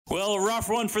Well, a rough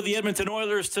one for the Edmonton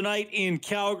Oilers tonight in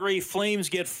Calgary. Flames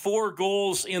get 4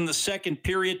 goals in the second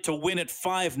period to win at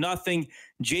 5-0.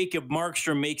 Jacob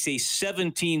Markstrom makes a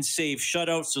 17-save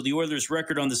shutout, so the Oilers'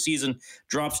 record on the season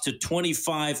drops to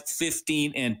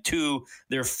 25-15-2.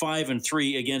 They're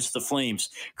 5-3 against the Flames.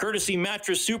 Courtesy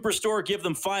Mattress Superstore. Give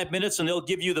them 5 minutes, and they'll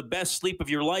give you the best sleep of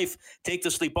your life. Take the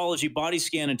Sleepology body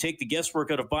scan and take the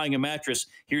guesswork out of buying a mattress.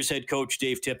 Here's head coach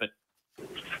Dave Tippett.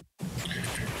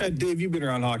 Dave, you've been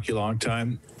around hockey a long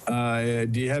time.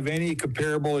 Do you have any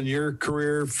comparable in your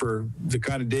career for the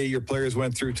kind of day your players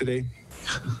went through today?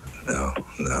 No,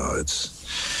 it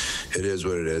is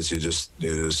what it is.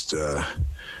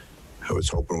 I was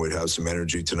hoping we'd have some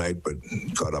energy tonight, but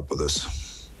caught up with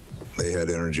us. They had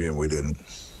energy and we didn't.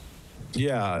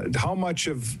 Yeah. How much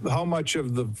of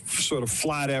the sort of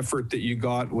flat effort that you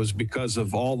got was because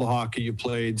of all the hockey you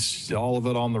played, all of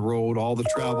it on the road, all the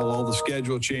travel, all the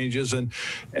schedule changes, and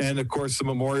of course the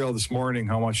Memorial this morning?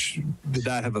 How much did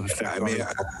that have an effect? I mean,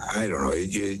 I don't know.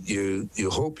 You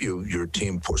hope your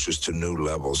team pushes to new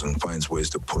levels and finds ways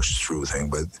to push through things,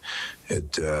 but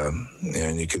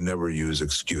and you can never use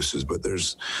excuses. But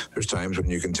there's times when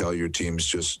you can tell your team's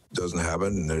just doesn't have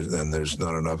it, and there's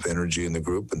not enough energy in the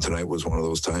group. And tonight was one of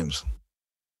those times.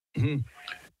 Mm-hmm.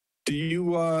 Do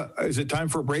you? Is it time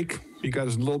for a break? You got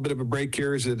a little bit of a break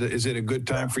here. Is it a good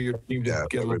time for your team to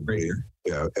get a little break here?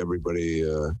 Yeah,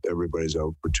 everybody's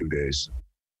out for 2 days.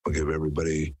 We'll give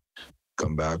everybody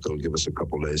come back. It'll give us a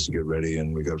couple days to get ready,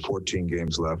 and we got 14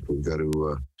 games left. We've got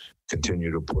to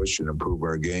continue to push and improve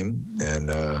our game. And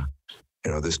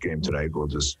this game tonight, we'll,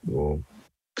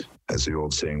 as the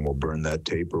old saying, we'll burn that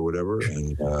tape or whatever,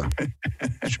 and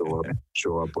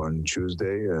show up on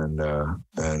Tuesday and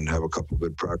have a couple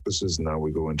good practices. And now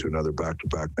we go into another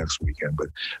back-to-back next weekend. But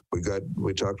we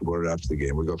talked about it after the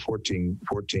game. We got 14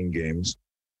 games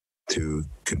to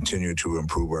continue to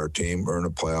improve our team, earn a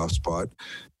playoff spot,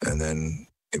 and then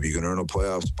if you can earn a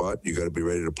playoff spot, you got to be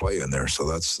ready to play in there. So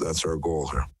that's our goal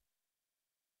here.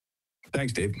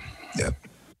 Thanks, Dave. Yeah.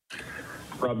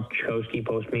 Rob Chkowski,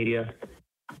 Post Media.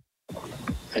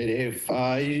 Hey, Dave,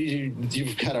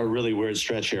 you've got a really weird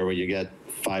stretch here where you get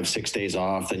 5-6 days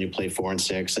off, then you play 4 and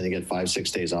 6, then you get 5-6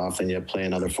 days off, and you play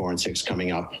another 4 and 6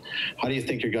 coming up. How do you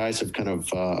think your guys have kind of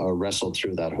wrestled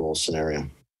through that whole scenario?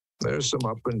 There's some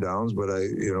up and downs, but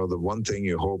the one thing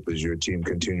you hope is your team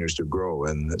continues to grow,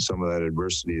 and some of that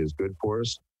adversity is good for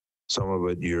us. Some of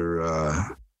it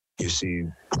you see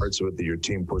parts of it that your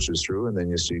team pushes through, and then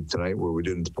you see tonight where we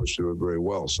didn't push through it very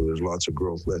well. So there's lots of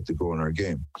growth left to go in our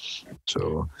game.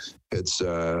 So it's,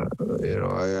 I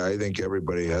think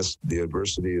everybody has, the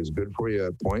adversity is good for you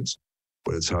at points,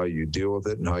 but it's how you deal with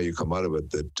it and how you come out of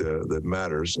it that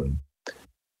matters. And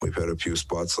we've had a few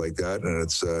spots like that, and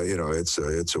it's,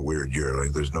 it's a weird year.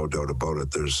 Like, there's no doubt about it.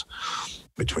 There's,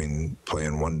 between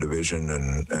playing one division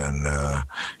and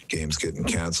games getting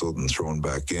canceled and thrown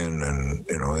back in, and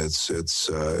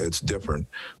it's different,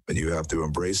 but you have to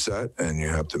embrace that, and you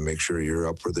have to make sure you're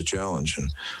up for the challenge,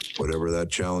 and whatever that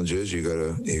challenge is, you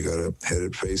gotta head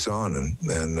it face on, and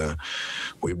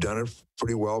we've done it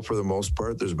pretty well for the most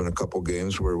part. There's been a couple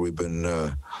games where we've been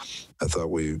I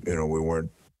thought we weren't,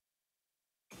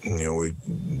 we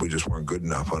just weren't good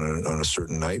enough on a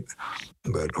certain night,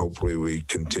 but hopefully we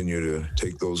continue to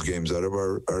take those games out of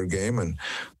our game, and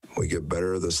we get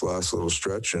better this last little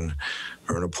stretch and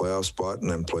earn a playoff spot, and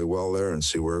then play well there and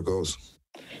see where it goes.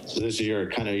 So this is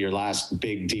your last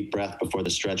big deep breath before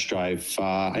the stretch drive.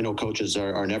 I know coaches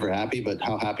are never happy, but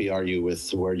how happy are you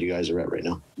with where you guys are at right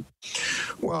now?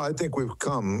 Well, I think we've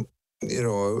come.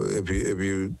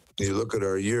 If you look at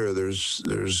our year,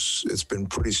 it's been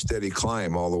pretty steady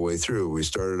climb all the way through. We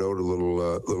started out a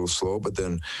little slow, but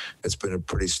then it's been a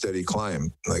pretty steady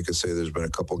climb. Like I say, there's been a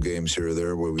couple games here or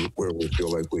there where we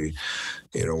feel like we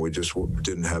just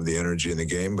didn't have the energy in the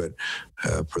game. But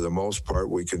for the most part,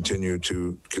 we continue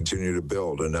to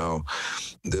build. And now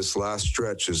this last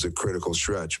stretch is a critical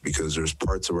stretch because there's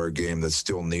parts of our game that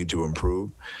still need to improve,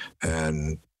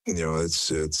 and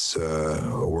it's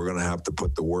we're going to have to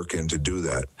put the work in to do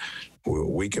that.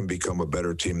 We can become a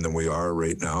better team than we are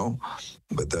right now,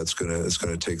 but it's going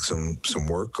to take some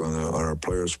work on our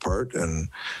players' part, and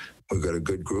we've got a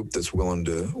good group that's willing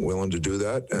to do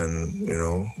that. And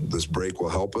this break will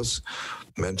help us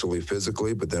mentally,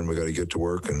 physically, but then we got to get to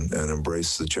work and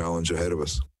embrace the challenge ahead of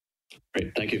us.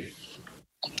 Great, thank you.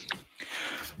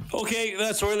 Okay,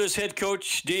 that's Oilers head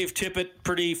coach Dave Tippett.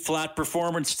 Pretty flat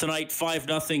performance tonight.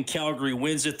 5-0 Calgary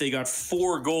wins it. They got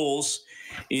 4 goals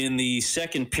in the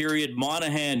second period.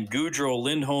 Monahan, Gaudreau,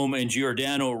 Lindholm, and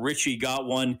Giordano. Ritchie got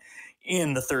one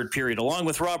in the third period. Along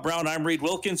with Rob Brown, I'm Reed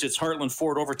Wilkins. It's Heartland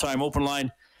Ford Overtime Open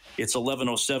Line. It's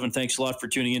 11:07. Thanks a lot for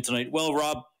tuning in tonight. Well,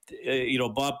 Rob,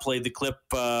 Bob played the clip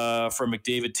from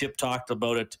McDavid. Tip talked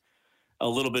about it a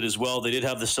little bit as well. They did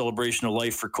have the celebration of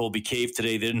life for Colby Cave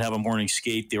today. They didn't have a morning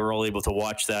skate. They were all able to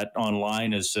watch that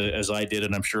online as I did,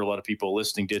 and I'm sure a lot of people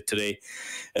listening did today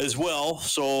as well.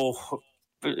 So,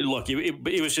 look,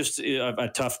 it was just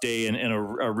a tough day and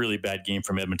a really bad game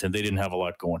from Edmonton. They didn't have a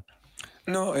lot going.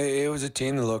 No, it was a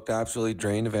team that looked absolutely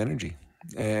drained of energy,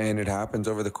 and it happens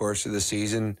over the course of the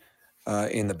season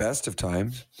in the best of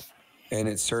times, and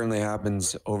it certainly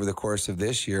happens over the course of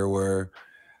this year where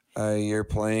you're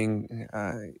playing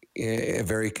a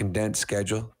very condensed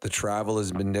schedule. The travel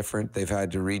has been different. They've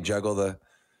had to rejuggle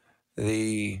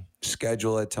the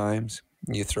schedule at times.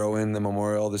 You throw in the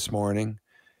Memorial this morning.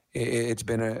 It's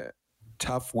been a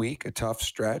tough week, a tough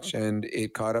stretch, and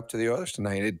it caught up to the Oilers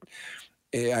tonight.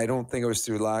 I don't think it was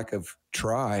through lack of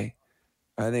try.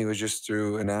 I think it was just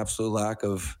through an absolute lack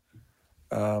of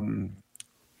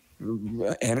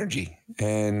energy,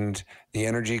 and the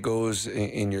energy goes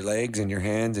in your legs and your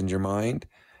hands and your mind,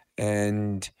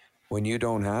 and when you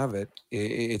don't have it,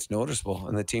 it's noticeable.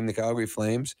 And the team, the Calgary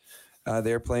Flames,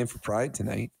 they're playing for pride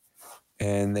tonight,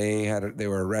 and they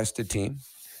were a rested team.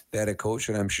 They had a coach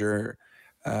that I'm sure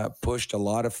pushed a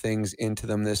lot of things into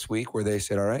them this week where they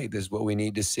said, all right, this is what we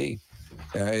need to see.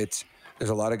 There's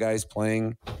a lot of guys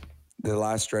playing the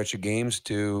last stretch of games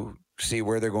to see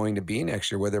where they're going to be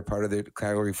next year, where they're part of the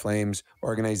Calgary Flames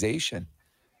organization.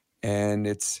 And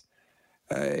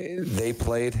they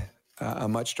played a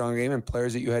much stronger game, and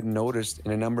players that you hadn't noticed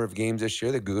in a number of games this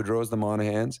year, the Gaudreaus, the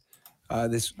Monahans,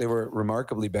 they were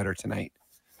remarkably better tonight.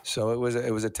 So it was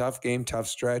a tough game, tough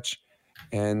stretch,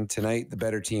 and tonight the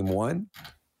better team won,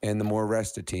 and the more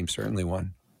rested team certainly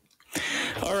won.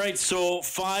 All right, so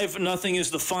 5-0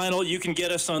 is the final. You can get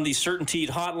us on the CertainTeed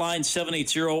hotline,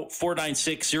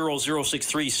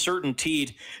 780-496-0063.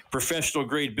 CertainTeed,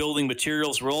 professional-grade building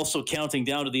materials. We're also counting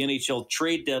down to the NHL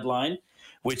trade deadline,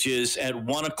 which is at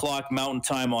 1 o'clock Mountain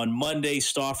Time on Monday.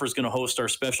 Stauffer's going to host our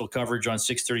special coverage on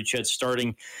 6:30 CHED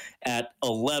starting at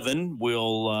 11.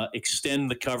 We'll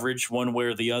extend the coverage one way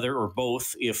or the other, or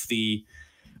both, if the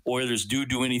Oilers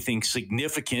do anything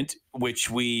significant, which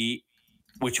we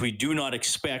do not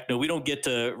expect. No, we don't get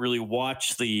to really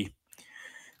watch the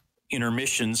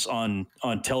intermissions on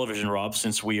television, Rob,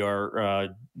 since we are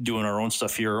doing our own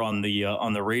stuff here on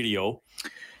the radio.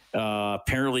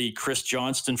 Apparently, Chris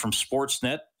Johnston from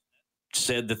Sportsnet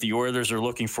said that the Oilers are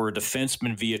looking for a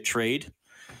defenseman via trade.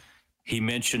 He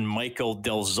mentioned Michael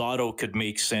Del Zotto could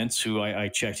make sense, who I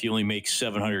checked. He only makes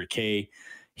 $700K.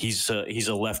 He's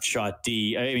a left shot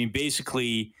D. I mean,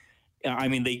 basically,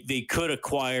 they could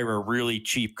acquire a really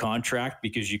cheap contract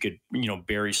because you could,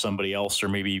 bury somebody else or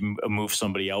maybe move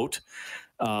somebody out.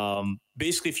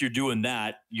 Basically, if you're doing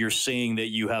that, you're saying that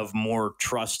you have more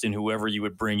trust in whoever you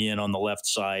would bring in on the left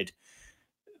side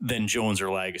than Jones or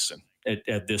Lagesson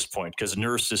at this point, because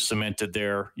Nurse is cemented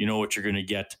there. You know what you're going to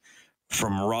get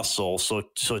from Russell. So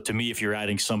to me, if you're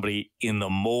adding somebody in the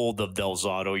mold of Del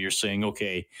Zotto, you're saying,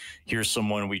 okay, here's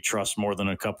someone we trust more than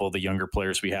a couple of the younger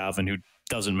players we have and who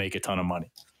doesn't make a ton of money.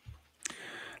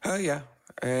 Yeah.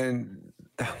 And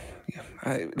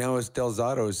now is Del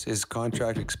Zotto's his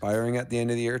contract expiring at the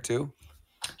end of the year too?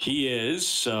 He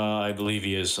is. I believe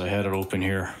he is. I had it open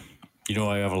here.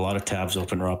 I have a lot of tabs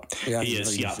open, Rob. Yeah, he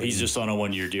is. Yeah, he's just on a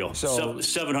 1-year deal. So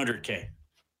 $700K.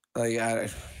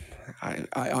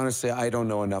 I honestly, I don't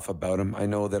know enough about him. I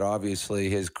know that obviously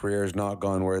his career has not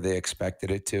gone where they expected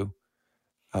it to.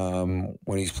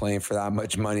 When he's playing for that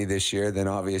much money this year, then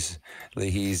obviously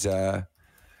he's I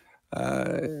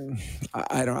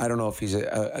don't know if he's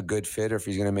a good fit or if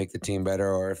he's going to make the team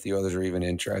better or if the others are even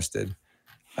interested.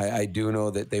 I do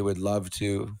know that they would love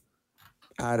to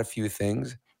add a few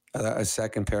things. A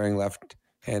second pairing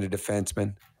left-handed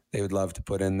defenseman they would love to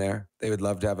put in there. They would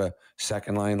love to have a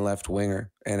second line left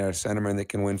winger and a centerman that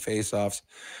can win faceoffs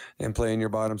and play in your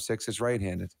bottom six as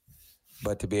right-handed.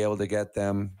 But to be able to get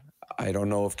them, I don't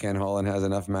know if Ken Holland has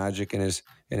enough magic in his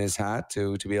hat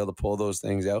to be able to pull those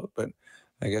things out. But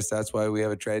I guess that's why we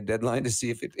have a trade deadline, to see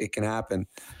if it can happen.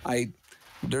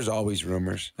 There's always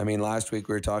rumors. I mean, last week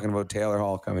we were talking about Taylor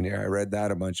Hall coming here. I read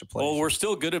that a bunch of places. Well, we're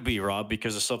still going to be, Rob,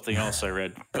 because of something else I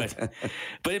read. But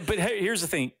here's the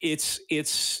thing: it's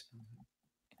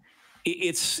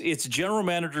general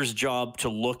manager's job to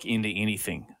look into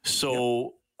anything. So.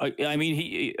 Yep.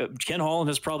 Ken Holland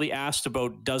has probably asked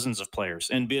about dozens of players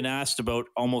and been asked about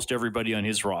almost everybody on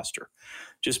his roster.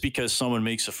 Just because someone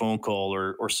makes a phone call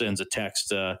or sends a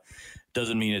text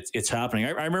doesn't mean it's happening.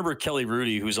 I remember Kelly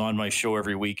Rudy, who's on my show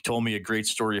every week, told me a great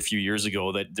story a few years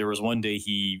ago that there was one day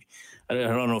I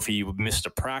don't know if he missed a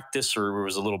practice or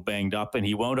was a little banged up, and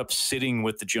he wound up sitting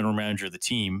with the general manager of the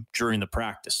team during the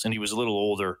practice. And he was a little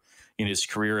older in his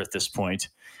career at this point.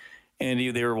 And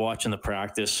they were watching the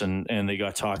practice, and they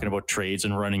got talking about trades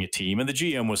and running a team. And the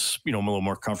GM was, a little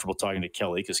more comfortable talking to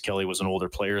Kelly because Kelly was an older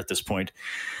player at this point.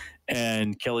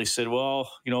 And Kelly said, well,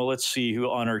 let's see who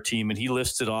on our team. And he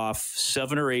listed off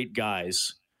 7 or 8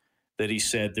 guys that he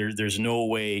said, there's no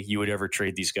way you would ever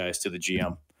trade these guys to the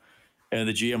GM. And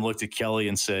the GM looked at Kelly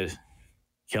and said,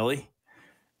 Kelly,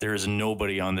 there is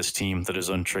nobody on this team that is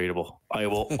untradeable. I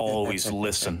will always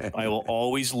listen. I will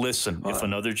always listen if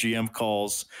another GM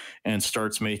calls and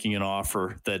starts making an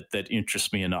offer that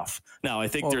interests me enough. Now, I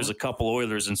think there's a couple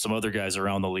Oilers and some other guys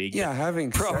around the league having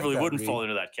probably said wouldn't fall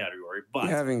into that category. But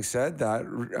having said that,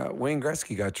 Wayne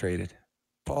Gretzky got traded.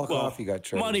 Paul Coffey got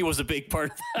traded. Money was a big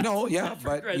part of that. No,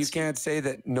 but you can't say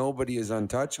that nobody is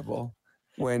untouchable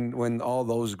when all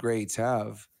those greats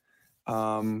have.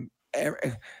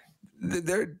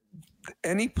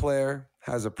 Any player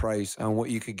has a price on what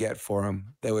you could get for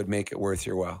him that would make it worth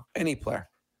your while. Any player.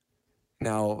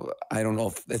 Now, I don't know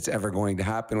if it's ever going to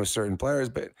happen with certain players,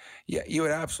 but yeah, you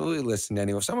would absolutely listen to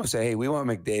anyone. If someone say, hey, we want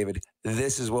McDavid,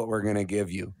 this is what we're going to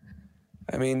give you.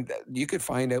 I mean, you could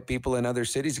find out people in other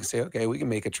cities and say, okay, we can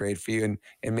make a trade for you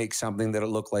and make something that'll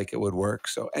look like it would work.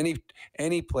 So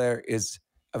any player is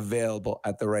available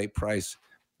at the right price,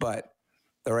 but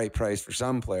the right price for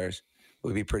some players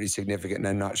would be pretty significant, and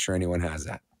I'm not sure anyone has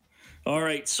that. All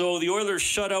right, so the Oilers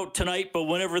shut out tonight, but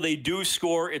whenever they do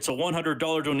score, it's a $100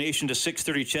 donation to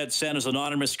 630 Ched Santa's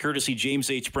Anonymous, courtesy James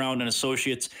H. Brown and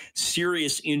Associates,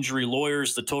 Serious Injury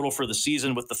Lawyers. The total for the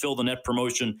season with the Fill the Net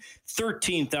promotion,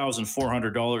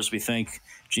 $13,400. We thank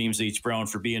James H. Brown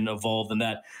for being involved in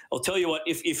that. I'll tell you what,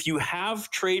 if you have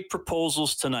trade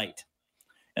proposals tonight,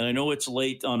 and I know it's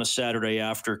late on a Saturday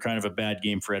after kind of a bad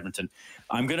game for Edmonton,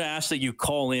 I'm going to ask that you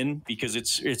call in because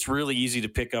it's really easy to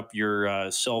pick up your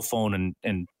cell phone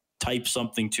and type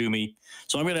something to me.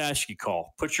 So I'm going to ask you to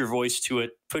call. Put your voice to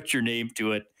it. Put your name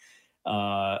to it.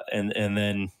 And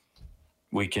then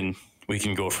we can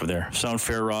go from there. Sound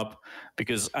fair, Rob?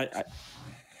 Because I'm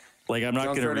not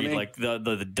going to read like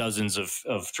the dozens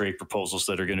of trade proposals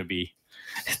that are going to be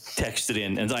texted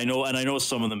in. And I know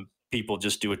some of them people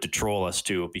just do it to troll us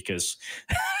too, because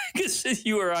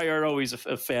you or I are always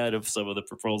a fan of some of the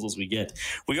proposals we get.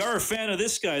 We are a fan of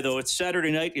this guy, though. It's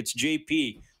Saturday night. It's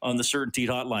JP on the Certainty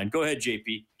Hotline. Go ahead,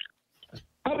 JP.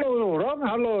 Hello, Rob.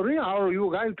 Hello, Ria. How are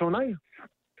you guys tonight?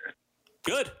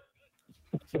 Good.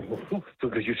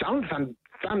 You sound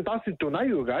fantastic tonight,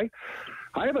 you guys.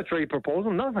 I have a trade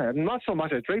proposal. Not so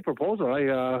much a trade proposal.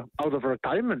 Out of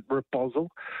retirement proposal.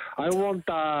 I want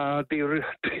the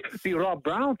Rob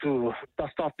Brown to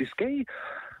dust off the skate,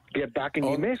 get back in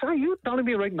the mix. Are you telling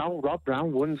me right now Rob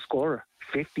Brown wouldn't score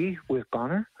 50 with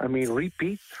Connor? I mean,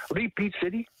 repeat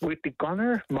city with the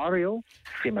Connor, Mario,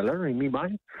 similar in my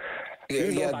mind.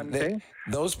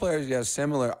 Those players,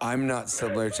 similar. I'm not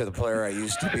similar to the player I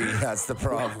used to be. That's the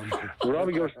problem.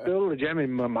 Rob, you're still a gem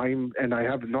in my mind, and I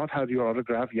have not had your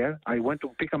autograph yet. I went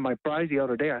to pick up my prize the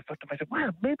other day. I thought to myself,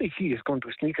 well, maybe he is going to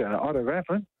sneak an autograph.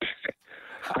 Huh?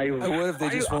 I would if they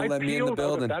just won't let me in the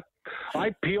building.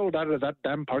 I peeled out of that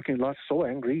damn parking lot so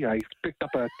angry. I picked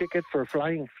up a ticket for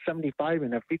flying 75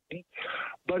 and a 50.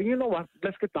 But you know what?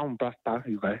 Let's get down brass tacks,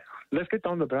 you guys. Let's get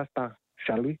down to brass tacks,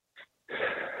 shall we?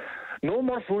 No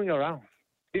more fooling around.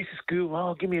 This is cool.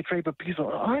 Oh, give me a trade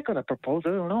proposal. I got a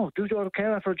proposal. I don't know. Do you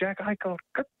care for Jack Eichel?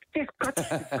 Cut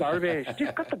the garbage.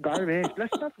 Just cut the garbage.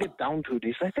 Let's not get down to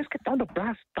this. Let's get down to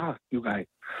brass tacks, you guys.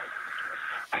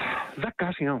 Zach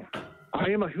Kassian. I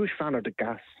am a huge fan of the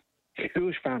Gas.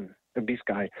 Huge fan of this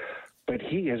guy. But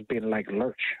he has been like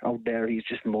Lurch out there. He's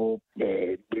just more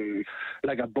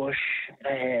like a bush.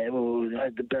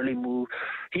 Barely move.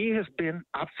 He has been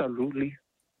absolutely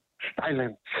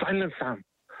silent Sam.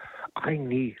 I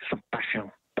need some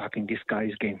passion back in this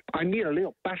guy's game. I need a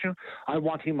little passion. I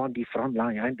want him on the front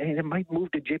line. And it might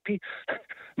move to JP.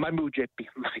 My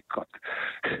God.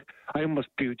 I almost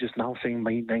pew just now saying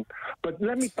my name. But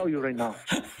let me tell you right now,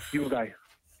 you guys,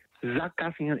 Zach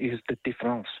Kassian is the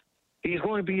difference. He's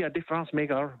going to be a difference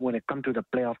maker when it comes to the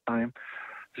playoff time.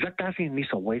 Zach Kassian needs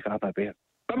to wake up a bit.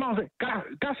 Come on,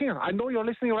 Kassian, I know you're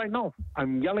listening right now.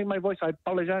 I'm yelling my voice. I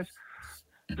apologize.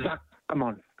 Zach, come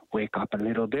on, wake up a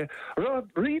little bit. Rob,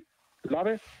 Reed, love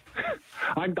it.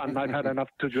 I'm done. I've had enough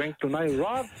to drink tonight.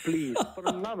 Rob, please, for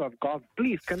the love of God,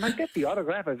 please, can I get the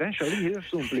autograph eventually here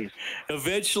soon, please?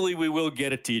 Eventually, we will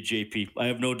get it to you, JP. I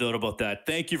have no doubt about that.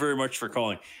 Thank you very much for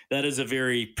calling. That is a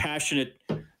very passionate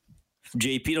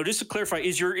JP. No, just to clarify,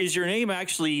 is your name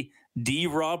actually D.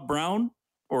 Rob Brown,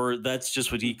 or that's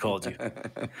just what he called you?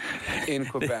 In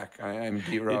Quebec. I'm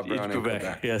D. Rob Brown in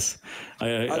Quebec. Yes.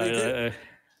 Good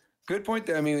point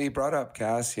there. I mean, he brought up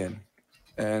Kassian.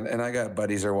 And I got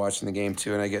buddies that are watching the game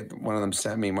too, and I get one of them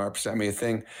Mark sent me a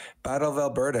thing. Battle of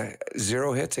Alberta,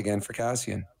 0 hits again for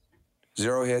Kassian.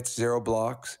 0 hits, 0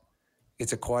 blocks.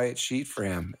 It's a quiet sheet for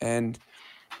him. And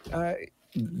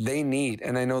they need,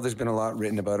 and I know there's been a lot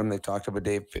written about him. They talked about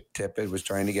Dave Tippett was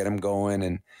trying to get him going,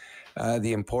 and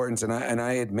the importance, and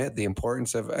I admit the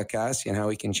importance of Kassian, how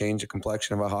he can change the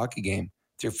complexion of a hockey game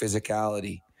through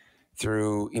physicality,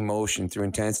 through emotion, through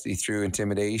intensity, through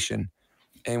intimidation.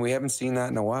 And we haven't seen that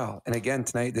in a while. And again,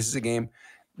 tonight, this is a game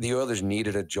the Oilers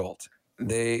needed a jolt.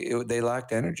 They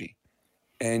lacked energy.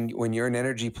 And when you're an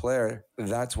energy player,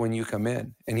 that's when you come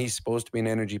in. And he's supposed to be an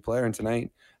energy player. And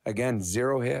tonight, again,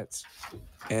 0 hits.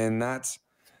 And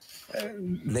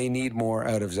they need more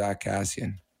out of Zack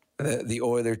Kassian. The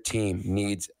Oiler team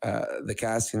needs the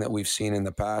Kassian that we've seen in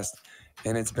the past.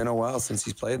 And it's been a while since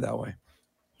he's played that way.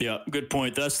 Yeah, good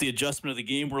point. That's the adjustment of the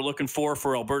game we're looking for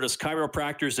Alberta's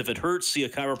chiropractors. If it hurts, see a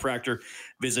chiropractor.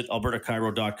 Visit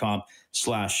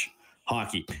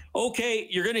albertachiro.com/hockey. Okay,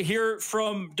 you're going to hear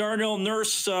from Darnell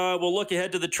Nurse. We'll look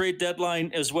ahead to the trade deadline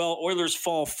as well. Oilers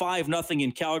fall 5-0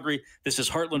 in Calgary. This is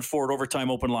Heartland Ford Overtime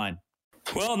Open Line.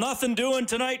 Well, nothing doing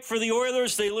tonight for the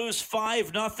Oilers. They lose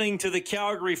 5-0 to the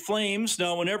Calgary Flames.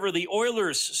 Now, whenever the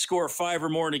Oilers score 5 or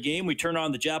more in a game, we turn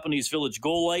on the Japanese Village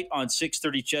goal light on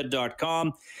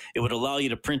 630ched.com. It would allow you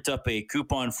to print up a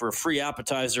coupon for a free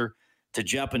appetizer to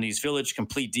Japanese Village.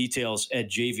 Complete details at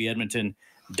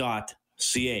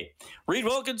jvedmonton.ca. Reed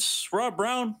Wilkins, Rob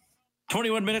Brown,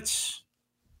 21 minutes.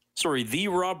 Sorry, the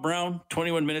Rob Brown,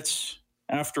 21 minutes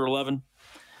after 11.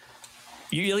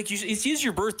 It is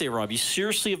your birthday, Rob. You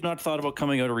seriously have not thought about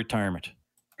coming out of retirement?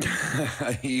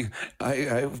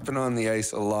 I've been on the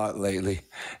ice a lot lately.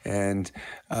 And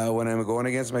when I'm going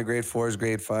against my grade 4s,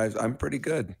 grade 5s, I'm pretty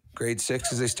good. Grade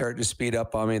 6s, they start to speed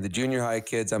up on me. The junior high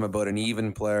kids, I'm about an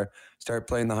even player. Start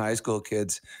playing the high school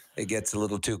kids, it gets a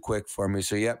little too quick for me.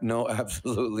 So, yep, no,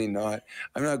 absolutely not.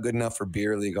 I'm not good enough for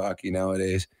beer league hockey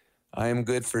nowadays. I am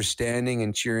good for standing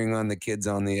and cheering on the kids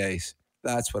on the ice.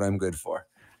 That's what I'm good for.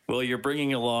 Well, you're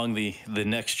bringing along the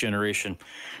next generation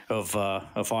of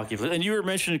hockey. And you were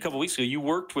mentioning a couple of weeks ago, you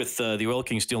worked with the Oil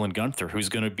Kings, Dylan Gunther, who's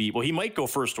going to be, well, he might go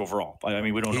first overall. I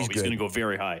mean, we don't know. He's going to go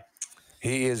very high.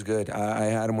 He is good. I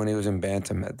had him when he was in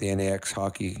Bantam at the NAX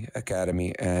Hockey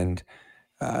Academy, and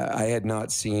I had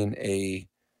not seen a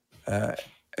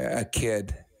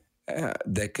kid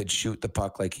that could shoot the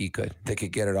puck like he could, that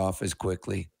could get it off as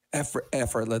quickly.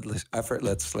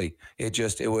 Effortlessly.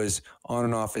 It was on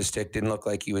and off his stick. Didn't look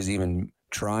like he was even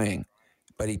trying,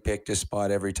 but he picked his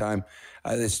spot every time.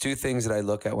 There's 2 things that I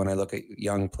look at when I look at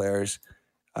young players: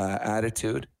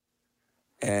 attitude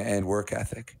and work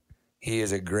ethic. He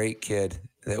is a great kid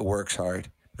that works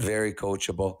hard, very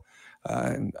coachable.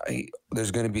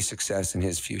 There's going to be success in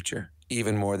his future,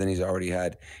 even more than he's already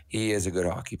had. He is a good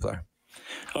hockey player.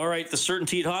 All right, the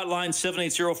Certainteed hotline,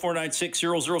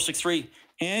 780-496-0063.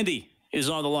 Andy is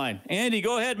on the line. Andy,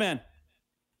 go ahead, man.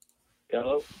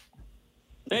 Hello.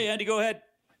 Hey, Andy, go ahead.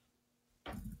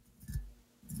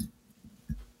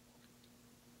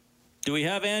 Do we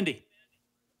have Andy?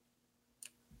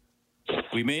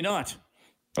 We may not.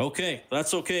 Okay,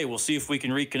 that's okay. We'll see if we can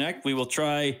reconnect. We will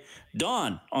try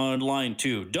Don on line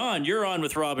 2. Don, you're on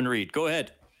with Rob and Reed. Go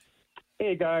ahead.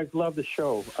 Hey, guys. Love the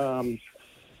show.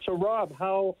 So, Rob,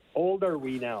 how old are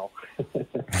we now?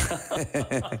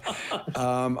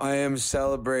 I am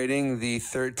celebrating the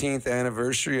 13th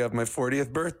anniversary of my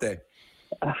 40th birthday.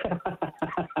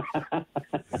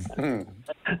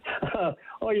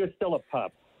 Oh, you're still a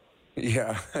pup.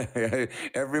 Yeah.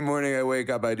 Every morning I wake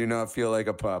up, I do not feel like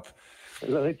a pup.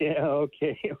 Yeah,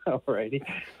 okay. All righty.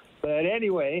 But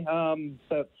anyway,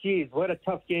 geez, what a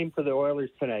tough game for the Oilers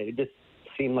tonight. It just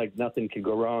seemed like nothing could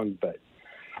go wrong,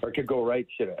 or could go right,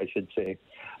 I should say.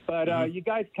 But you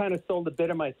guys kind of stole a bit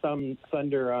of my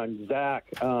thunder on Zach.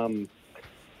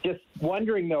 Just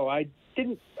wondering, though, I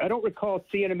don't recall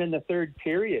seeing him in the third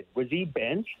period. Was he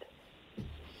benched?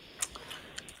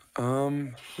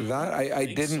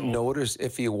 I didn't notice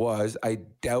if he was. I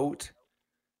doubt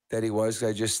that he was.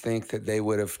 I just think that they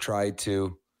would have tried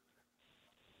to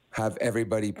have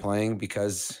everybody playing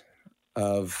because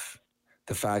of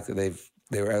the fact that they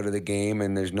were out of the game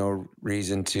and there's no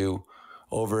reason to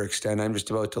overextend. I'm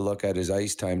just about to look at his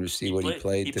ice time to see he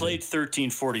played. He played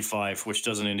 13:45, which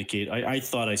doesn't indicate. I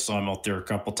thought I saw him out there a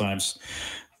couple times,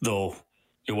 though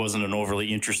it wasn't an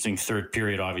overly interesting third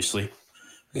period, obviously.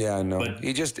 Yeah, no. But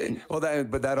he just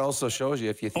but that also shows you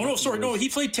if you think he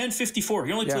played 10:54.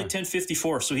 He only played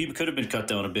 10:54, so he could have been cut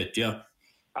down a bit. Yeah.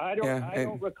 I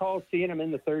don't recall seeing him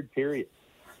in the third period.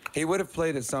 He would have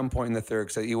played at some point in the third,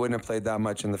 because he wouldn't have played that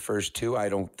much in the first two, I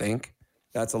don't think.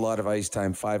 That's a lot of ice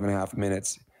time, 5.5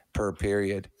 minutes per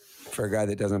period for a guy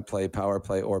that doesn't play power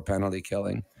play or penalty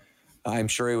killing. I'm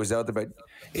sure he was out there, but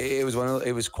it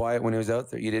was quiet when he was out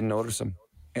there. You didn't notice him.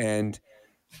 And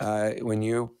when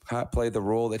you play the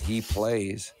role that he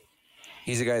plays,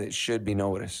 he's a guy that should be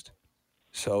noticed.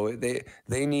 So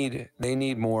they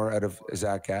need more out of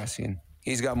Zach Kassian.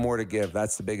 He's got more to give.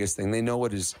 That's the biggest thing. They know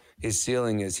what his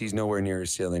ceiling is. He's nowhere near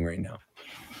his ceiling right now.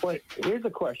 Well, here's a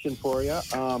question for you.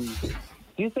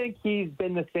 Do you think he's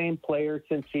been the same player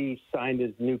since he signed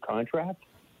his new contract?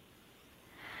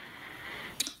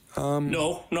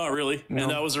 No, not really. No,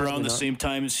 and that was around the same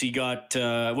time as he got,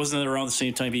 wasn't it around the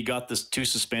same time he got the 2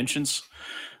 suspensions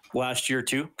last year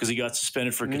too? Because he got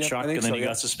suspended for Tkachuk, and then he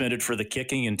got suspended for the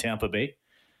kicking in Tampa Bay.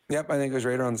 Yep, I think it was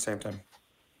right around the same time.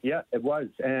 Yeah, it was.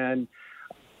 And,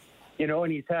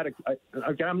 and he's had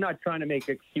I'm not trying to make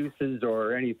excuses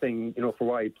or anything, for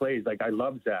why he plays. Like, I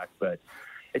love Zach, but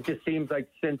it just seems like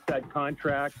since that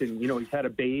contract and, he's had a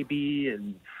baby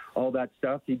and all that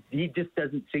stuff, he just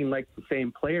doesn't seem like the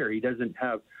same player. He doesn't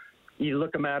have, you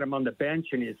look at him on the bench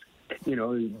and he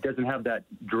doesn't have that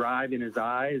drive in his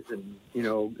eyes and,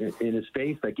 in his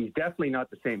face. Like, he's definitely not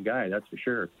the same guy, that's for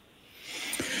sure.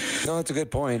 No, that's a good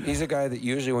point. He's a guy that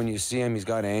usually when you see him, he's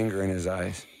got anger in his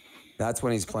eyes. That's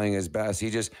when he's playing his best.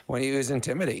 When he was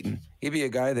intimidating, he'd be a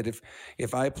guy that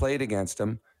if I played against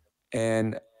him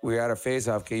and we had a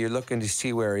face-off, okay, you're looking to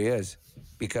see where he is,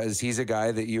 because he's a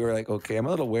guy that you were like, okay, I'm a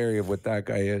little wary of what that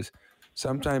guy is.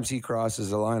 Sometimes he crosses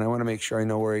the line. I want to make sure I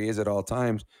know where he is at all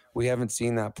times. We haven't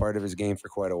seen that part of his game for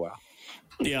quite a while.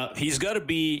 Yeah, he's got to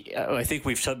be, I think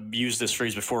we've used this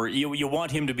phrase before, you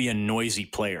want him to be a noisy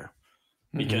player.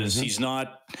 Because he's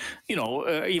not,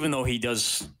 even though he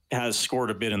has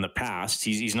scored a bit in the past,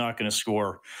 he's not going to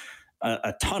score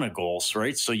a ton of goals,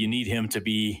 right? So you need him to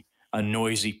be a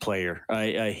noisy player,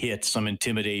 a hit, some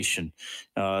intimidation,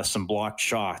 some blocked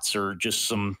shots, or just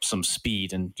some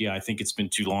speed. And yeah, I think it's been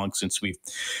too long since we've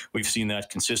seen that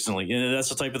consistently. And that's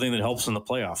the type of thing that helps in the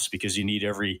playoffs, because you need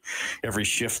every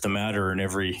shift to matter and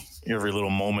every little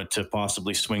moment to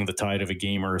possibly swing the tide of a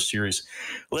game or a series.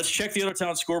 Let's check the Other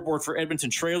Town scoreboard for Edmonton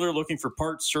Trailer. Looking for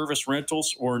parts, service,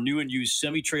 rentals, or new and used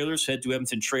semi-trailers, head to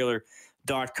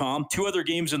EdmontonTrailer.com. 2 other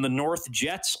games in the North.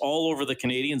 Jets all over the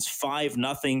Canadians,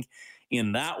 5-0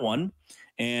 in that one.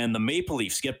 And the Maple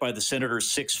Leafs get by the Senators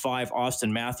 6-5.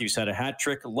 Austin Matthews had a hat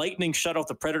trick. Lightning shut out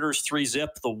the Predators 3-0.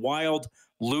 The Wild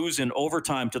lose in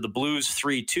overtime to the Blues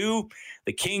 3-2.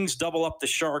 The Kings double up the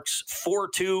Sharks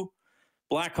 4-2.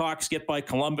 Blackhawks get by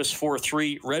Columbus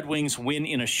 4-3. Red Wings win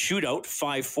in a shootout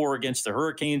 5-4 against the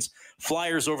Hurricanes.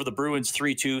 Flyers over the Bruins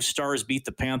 3-2. Stars beat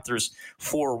the Panthers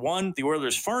 4-1. The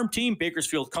Oilers farm team,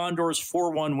 Bakersfield Condors,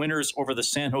 4-1 winners over the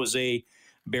San Jose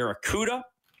Barracuda.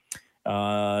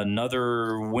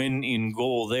 Another win in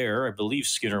goal there. I believe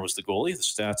Skinner was the goalie. The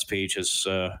stats page has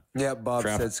Bob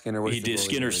said Skinner was the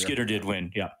goalie. Skinner did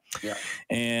win. Yeah.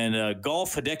 And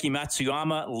golf, Hideki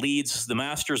Matsuyama leads the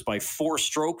Masters by 4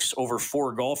 strokes over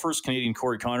 4 golfers. Canadian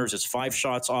Corey Connors is 5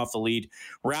 shots off the lead.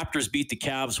 Raptors beat the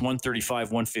Cavs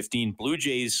 135-115. Blue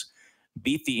Jays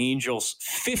beat the Angels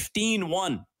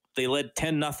 15-1. They led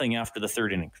 10-0 after the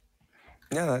 3rd inning.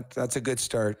 Yeah, that's a good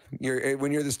start.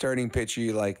 When you're the starting pitcher,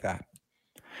 you like that.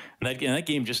 And that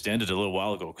game just ended a little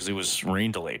while ago because it was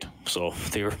rain delayed. So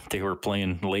they were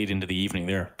playing late into the evening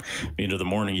there, into the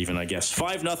morning even, I guess.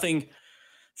 5-0.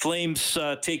 Flames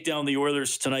take down the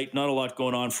Oilers tonight. Not a lot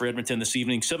going on for Edmonton this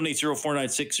evening.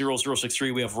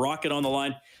 780-496-0063. We have Rocket on the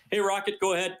line. Hey, Rocket,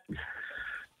 go ahead.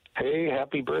 Hey,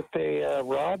 happy birthday,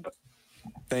 Rob.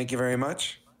 Thank you very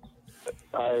much.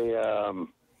 I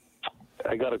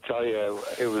got to tell you,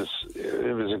 it was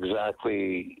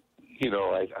exactly,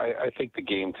 I think the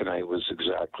game tonight was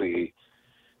exactly,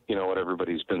 what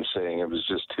everybody's been saying. It was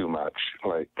just too much.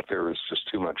 Like, there was just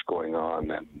too much going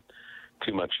on and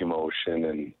too much emotion.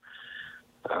 And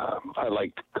I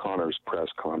liked Connor's press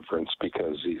conference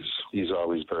because he's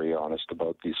always very honest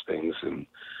about these things. And,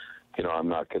 I'm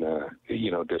not going to,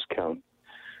 discount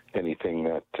anything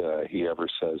that he ever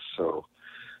says. So,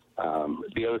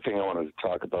 the other thing I wanted to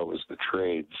talk about was the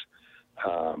trades.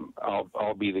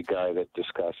 I'll be the guy that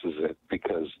discusses it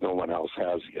because no one else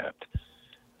has yet.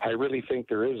 I really think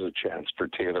there is a chance for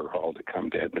Taylor Hall to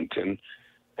come to Edmonton,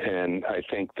 and I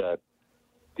think that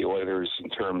the Oilers,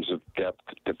 in terms of depth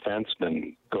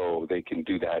defensemen go, they can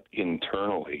do that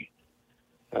internally.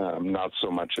 Not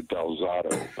so much at Del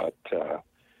Zotto, but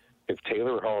if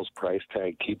Taylor Hall's price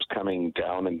tag keeps coming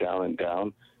down and down and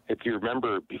down, if you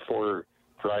remember before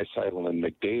Draisaitl and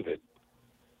McDavid,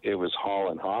 it was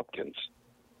Hall and Hopkins.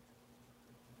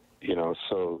 You know,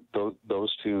 so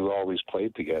those two always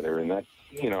played together, and that,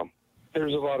 you know,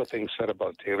 there's a lot of things said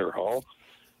about Taylor Hall,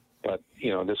 but,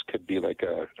 you know, this could be like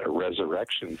a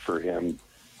resurrection for him,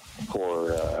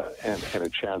 and a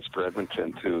chance for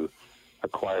Edmonton to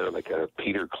acquire like a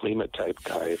Peter Klima type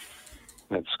guy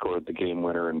that scored the game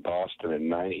winner in Boston in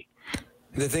 '90.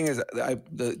 The thing is,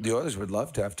 the Oilers would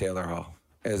love to have Taylor Hall,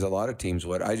 as a lot of teams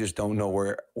would. I just don't know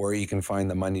where you can find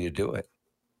the money to do it.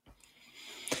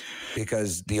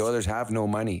 Because the Oilers have no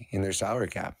money in their salary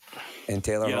cap, and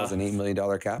Taylor Hall's an $8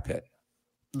 million cap hit.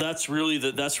 That's really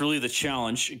the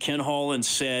challenge. Ken Holland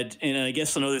said, and I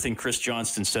guess another thing Chris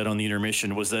Johnston said on the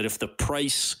intermission was that if the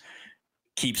price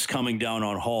keeps coming down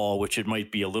on Hall, which it might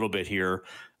be a little bit here,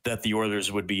 that the Oilers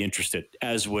would be interested,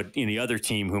 as would any other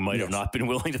team who might have not been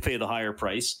willing to pay the higher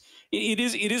price. It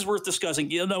is worth discussing.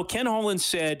 You know, Ken Holland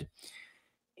said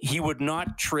he would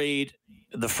not trade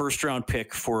the first round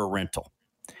pick for a rental.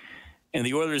 And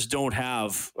the Oilers don't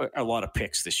have a lot of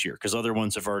picks this year because other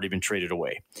ones have already been traded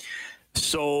away.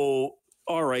 So,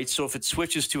 all right. So if it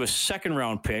switches to a second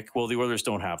round pick, well, the Oilers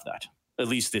don't have that, at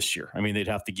least this year. I mean, they'd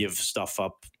have to give stuff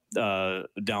up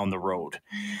down the road.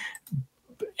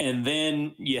 And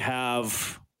then you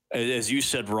have, as you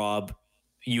said, Rob,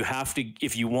 you have to,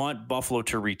 if you want Buffalo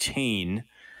to retain,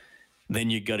 then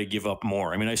you got to give up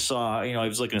more. I mean, I saw, I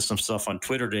was looking at some stuff on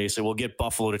Twitter today. Say, we'll get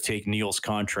Buffalo to take Neal's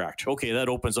contract. Okay, that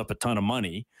opens up a ton of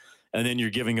money. And then you're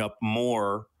giving up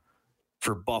more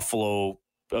for Buffalo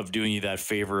of doing you that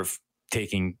favor of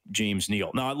taking James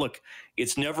Neal. Now, look,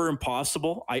 it's never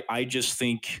impossible. I just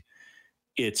think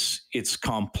it's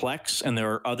complex, and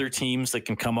there are other teams that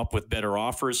can come up with better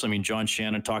offers. I mean, John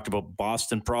Shannon talked about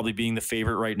Boston probably being the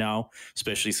favorite right now,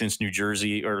 especially since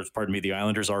the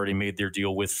Islanders already made their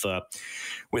deal with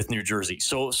New Jersey.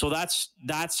 So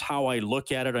that's how I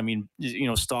look at it. I mean,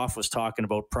 Stoff was talking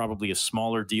about probably a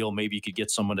smaller deal. Maybe you could get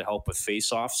someone to help with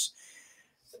faceoffs.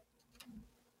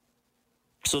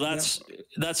 So that's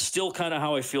still kind of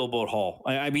how I feel about Hall.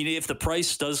 I mean, if the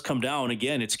price does come down,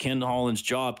 again, it's Ken Holland's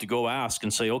job to go ask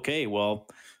and say, okay, well,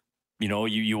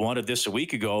 you wanted this a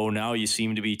week ago. Now you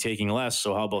seem to be taking less.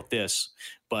 So how about this?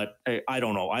 But I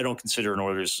don't know. I don't consider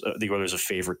the Oilers a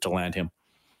favorite to land him.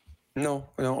 No.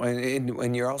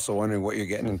 And you're also wondering what you're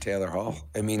getting in Taylor Hall.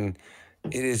 I mean,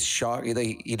 it is shocking.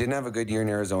 He didn't have a good year in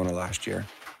Arizona last year.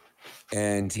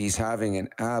 And he's having an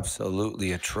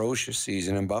absolutely atrocious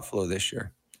season in Buffalo this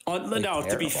year. Now,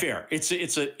 to be fair, it's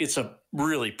a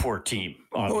really poor team.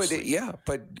 Obviously.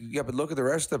 But look at the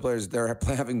rest of the players. They're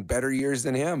having better years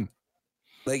than him.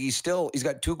 Like he's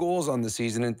got 2 goals on the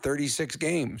season in 36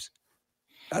 games.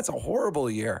 That's a horrible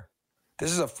year.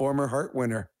 This is a former Hart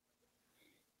winner.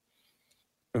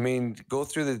 I mean, go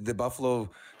through the Buffalo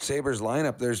Sabres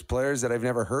lineup. There's players that I've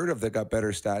never heard of that got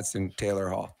better stats than Taylor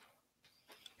Hall.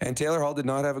 And Taylor Hall did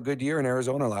not have a good year in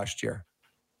Arizona last year.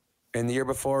 And the year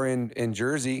before in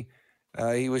Jersey,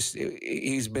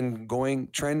 he's been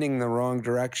trending the wrong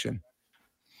direction.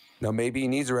 Now, maybe he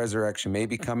needs a resurrection.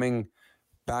 Maybe coming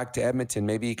back to Edmonton,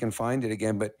 maybe he can find it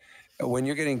again. But when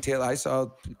you're getting Taylor, I saw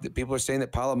that people are saying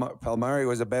that Palmieri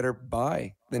was a better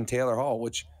buy than Taylor Hall,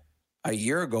 which a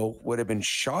year ago would have been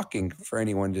shocking for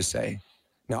anyone to say.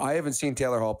 Now, I haven't seen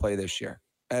Taylor Hall play this year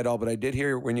at all, but I did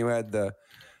hear when you had the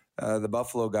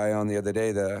Buffalo guy on the other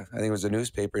day, I think it was a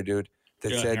newspaper dude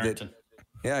that said Harrington.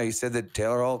 He said that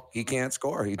Taylor Hall, he can't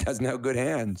score. He doesn't have good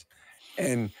hands.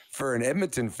 And for an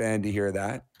Edmonton fan to hear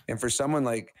that, and for someone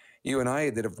like you and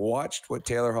I that have watched what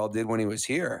Taylor Hall did when he was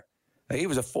here, he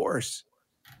was a force.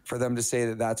 For them to say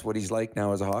that that's what he's like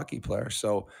now as a hockey player.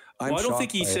 So I don't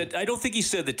think he said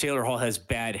that Taylor Hall has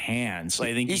bad hands.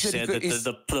 I think he said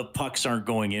that the pucks aren't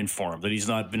going in for him, that he's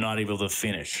not able to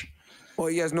finish. Well,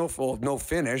 he has no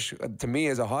finish. To me,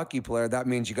 as a hockey player, that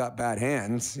means you got bad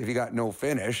hands if you got no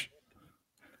finish.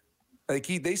 Like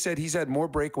they said he's had more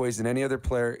breakaways than any other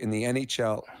player in the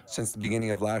NHL since the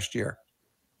beginning of last year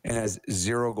and has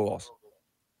 0 goals.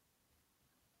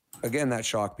 Again, that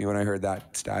shocked me when I heard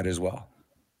that stat as well.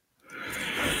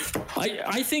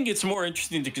 I think it's more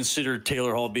interesting to consider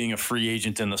Taylor Hall being a free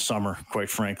agent in the summer, quite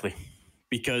frankly,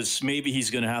 because maybe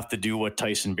he's going to have to do what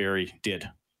Tyson Barrie did.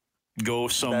 Go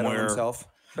somewhere,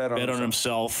 bet on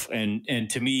himself. And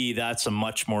to me, that's a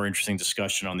much more interesting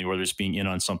discussion on the Oilers being in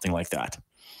on something like that.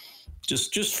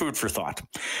 Just food for thought,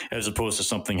 as opposed to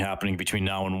something happening between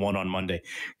now and 1 on Monday.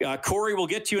 Corey, we'll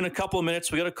get to you in a couple of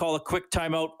minutes. We got to call a quick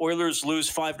timeout. Oilers lose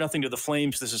 5-0 to the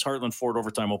Flames. This is Heartland Ford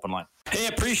Overtime Open Line. Hey,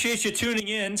 appreciate you tuning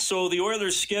in. So the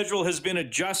Oilers' schedule has been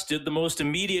adjusted. The most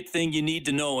immediate thing you need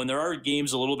to know, and there are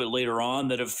games a little bit later on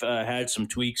that have had some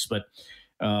tweaks, but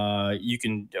You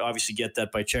can obviously get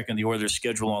that by checking the Oilers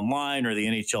schedule online or the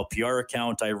NHL PR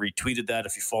account. I retweeted that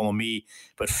if you follow me.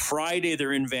 But Friday,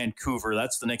 they're in Vancouver.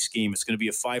 That's the next game. It's going to be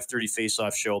a 5:30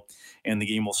 face-off show, and the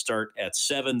game will start at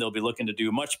 7. They'll be looking to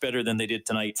do much better than they did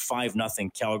tonight.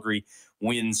 5-0 Calgary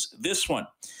wins this one.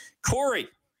 Corey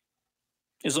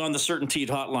is on the Certainteed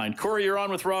hotline. Corey, you're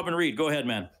on with Rob and Reed. Go ahead,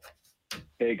 man.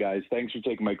 Hey, guys. Thanks for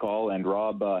taking my call. And,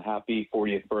 Rob, happy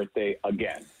 40th birthday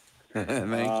again.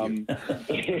 Thank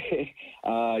you.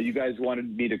 You guys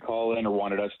wanted me to call in or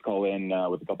wanted us to call in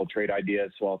with a couple trade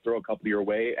ideas, so I'll throw a couple your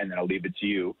way, and then I'll leave it to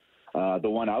you. The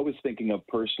one I was thinking of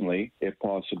personally, if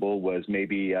possible, was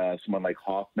maybe someone like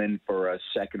Hoffman for a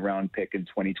second-round pick in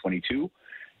 2022.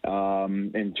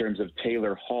 In terms of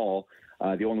Taylor Hall,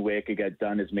 the only way it could get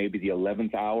done is maybe the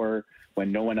 11th hour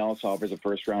when no one else offers a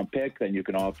first-round pick. Then you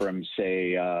can offer him,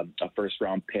 say, a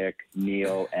first-round pick,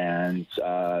 Neil, and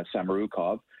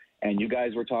Samorukov. And you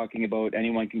guys were talking about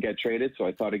anyone can get traded, so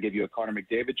I thought I'd give you a Connor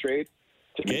McDavid trade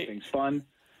to make things fun.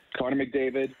 Connor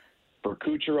McDavid for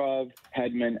Kucherov,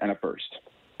 Hedman, and a first.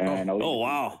 And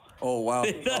wow. Oh, wow.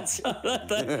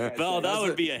 That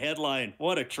would be a headline.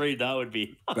 What a trade that would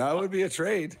be. That would be a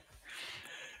trade.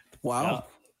 Wow.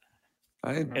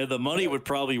 And the money would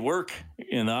probably work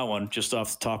in that one, just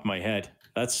off the top of my head.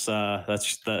 That'd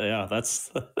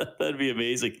be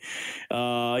amazing.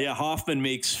 Hoffman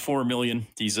makes $4 million.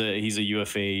 He's a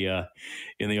UFA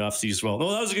in the offseason as well. No,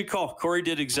 that was a good call. Corey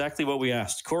did exactly what we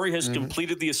asked. Corey has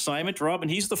completed the assignment, Rob,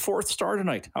 and he's the 4th star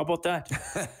tonight. How about that?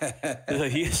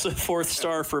 He is the 4th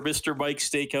star for Mr. Mike's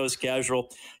Steakhouse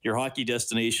Casual, your hockey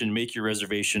destination. Make your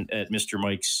reservation at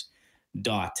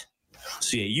mrmikes.ca.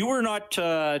 You were not,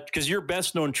 because your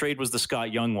best known trade was the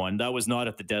Scott Young one. That was not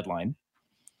at the deadline.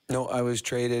 No, I was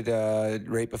traded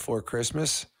right before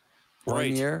Christmas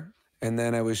one year, and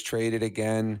then I was traded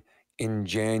again in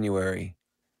January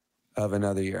of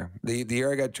another year. The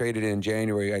year I got traded in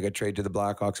January, I got traded to the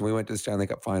Blackhawks, and we went to the Stanley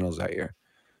Cup Finals that year.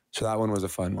 So that one was a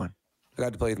fun one. I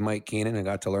got to play with Mike Keenan and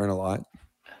got to learn a lot.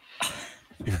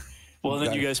 Well,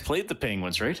 then you guys played the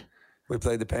Penguins, right? We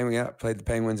played the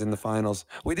Penguins in the finals.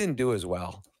 We didn't do as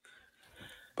well.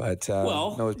 But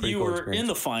you were in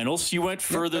the finals. You went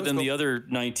further than the other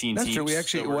 19 That's teams. true. We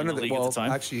actually one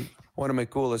of my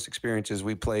coolest experiences.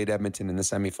 We played Edmonton in the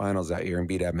semifinals that year and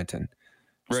beat Edmonton.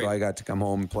 Right. So I got to come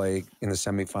home and play in the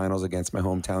semifinals against my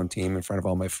hometown team in front of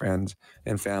all my friends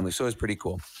and family. So it was pretty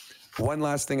cool. One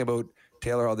last thing about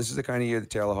Taylor Hall. This is the kind of year that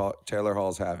Taylor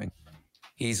Hall's having.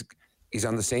 He's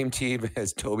on the same team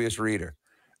as Tobias Rieder.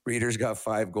 Rieder's got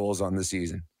 5 goals on the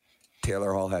season.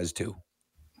 Taylor Hall has 2.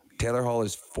 Taylor Hall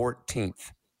is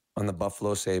 14th on the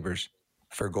Buffalo Sabres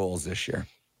for goals this year.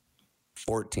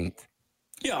 14th.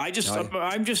 Yeah, I'm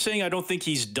just saying I don't think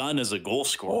he's done as a goal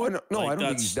scorer. Oh, no, I don't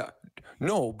think he's done.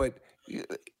 No, but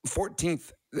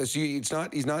 14th.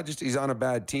 He's on a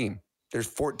bad team. There's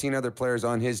 14 other players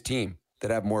on his team that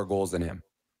have more goals than him.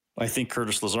 I think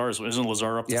Curtis Lazar isn't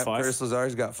Lazar up to 5? Yeah, Curtis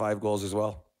Lazar's got 5 goals as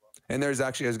well. And there's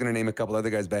actually, I was going to name a couple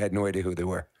other guys, but I had no idea who they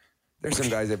were. There's some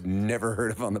guys I've never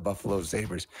heard of on the Buffalo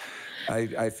Sabres.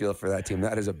 I feel for that team.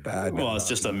 That is a bad. Well, it's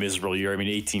just a miserable year. I mean,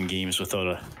 18 games without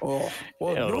a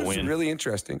win. Really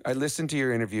interesting. I listened to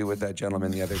your interview with that gentleman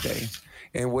the other day,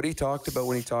 and what he talked about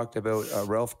when he talked about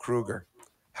Ralph Kruger,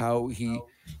 how he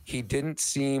didn't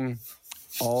seem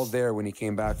all there when he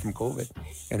came back from COVID,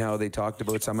 and how they talked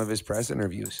about some of his press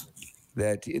interviews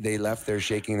that they left there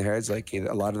shaking their heads like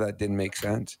a lot of that didn't make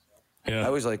sense. Yeah.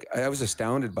 I was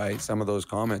astounded by some of those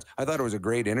comments. I thought it was a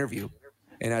great interview,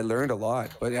 and I learned a lot.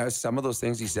 But some of those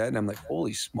things he said, and I'm like,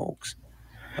 holy smokes.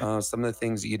 Some of the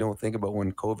things that you don't think about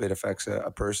when COVID affects a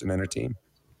person and a team.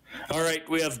 All right,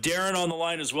 we have Darren on the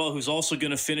line as well, who's also going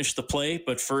to finish the play.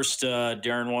 But first,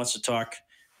 Darren wants to talk.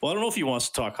 Well, I don't know if he wants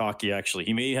to talk hockey, actually.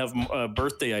 He may have a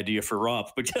birthday idea for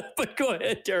Rob. But go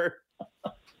ahead, Darren.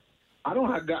 I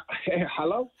don't have – hey,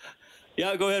 hello?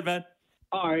 Yeah, go ahead, man.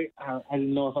 All right. I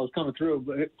didn't know if I was coming through.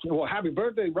 But, happy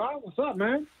birthday, Rob. What's up,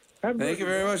 man? Thank you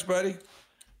very much, buddy.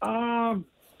 I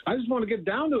just want to get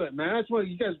down to it, man. That's why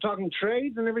you guys are talking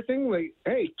trades and everything. Like,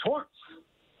 hey, Torts,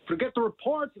 forget the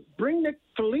reports. Bring Nick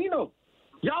Foligno.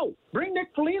 Yo, bring Nick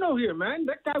Foligno here, man.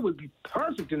 That guy would be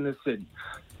perfect in this city.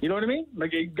 You know what I mean?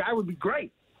 Like, a guy would be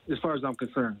great as far as I'm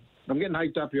concerned. I'm getting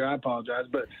hyped up here. I apologize,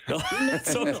 but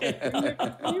it's okay. Bring Nick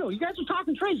Foligno. You guys are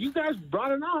talking trades. You guys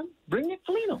brought it on. Bring Nick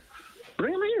Foligno.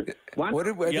 Bring him here.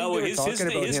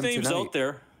 His name's tonight. out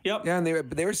there. Yep. Yeah, and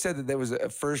they were said that there was a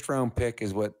first-round pick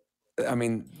is what, I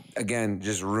mean, again,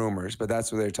 just rumors, but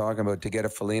that's what they're talking about. To get a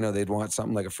Foligno, they'd want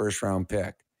something like a first-round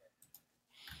pick.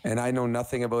 And I know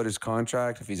nothing about his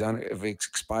contract, if it's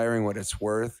expiring, what it's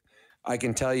worth. I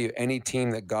can tell you any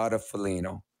team that got a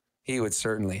Foligno he would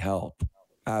certainly help.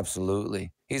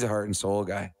 Absolutely. He's a heart and soul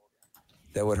guy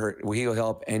that would hurt. He'll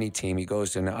help any team he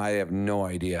goes to. And I have no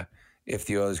idea if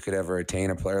the Oilers could ever attain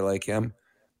a player like him,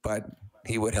 but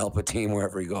he would help a team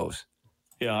wherever he goes.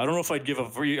 Yeah, I don't know if I'd give a.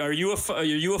 Are you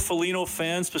a Foligno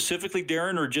fan specifically,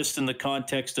 Darren, or just in the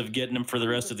context of getting him for the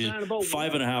rest of the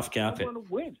 5.5 cap hit? I want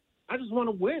to win. I just want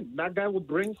to win. That guy will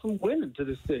bring some winning to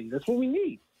this city. That's what we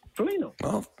need. Foligno.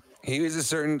 Well, he was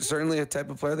certainly a type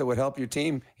of player that would help your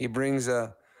team. He brings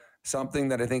something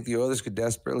that I think the Oilers could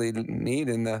desperately need.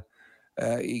 And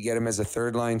you get him as a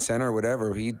third line center or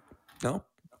whatever.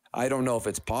 I don't know if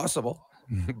it's possible.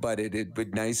 But it'd be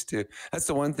nice to. That's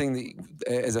the one thing that,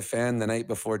 as a fan, the night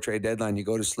before trade deadline, you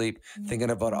go to sleep thinking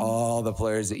about all the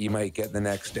players that you might get the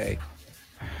next day.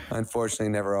 Unfortunately,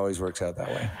 never always works out that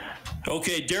way.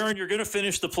 Okay, Darren, you're going to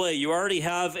finish the play. You already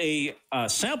have a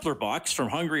sampler box from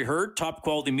Hungry Herd, top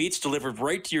quality meats delivered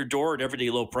right to your door at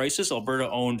everyday low prices.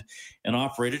 Alberta owned and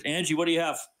operated. Angie, what do you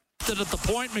have? At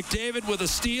the point, McDavid with a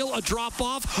steal, a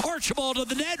drop-off, Archibald to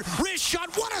the net, wrist shot.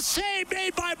 What a save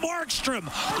made by Markstrom.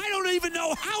 I don't even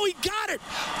know how he got it.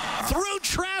 Through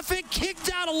traffic, kicked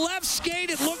out a left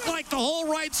skate. It looked like the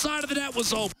whole right side of the net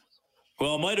was open.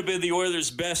 Well, it might have been the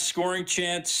Oilers' best scoring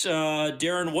chance.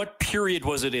 Darren, what period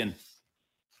was it in?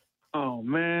 Oh,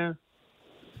 man.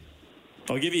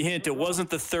 I'll give you a hint. It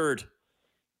wasn't the third.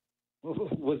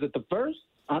 Was it the first?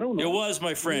 I don't know. It was,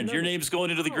 my friend. Your name's going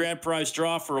into the grand prize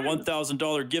draw for a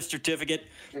 $1,000 gift certificate.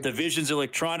 Divisions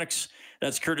Electronics.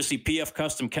 That's courtesy PF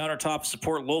Custom Countertops.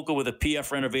 Support local with a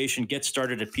PF renovation. Get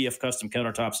started at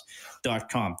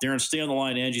pfcustomcountertops.com. Darren, stay on the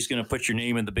line. Angie's going to put your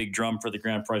name in the big drum for the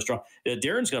grand prize draw.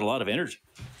 Darren's got a lot of energy.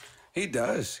 He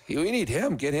does. We need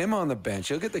him. Get him on the bench.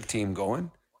 He'll get the team going.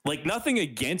 Like, nothing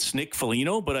against Nick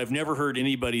Foligno, but I've never heard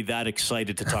anybody that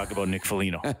excited to talk about Nick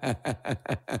Foligno.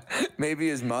 Maybe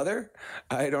his mother?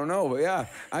 I don't know. But yeah,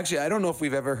 actually, I don't know if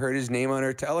we've ever heard his name on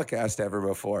our telecast ever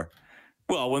before.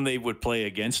 Well, when they would play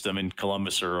against him in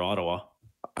Columbus or Ottawa.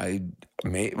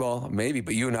 Maybe,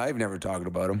 but you and I have never talked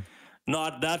about him.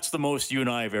 That's the most you and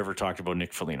I have ever talked about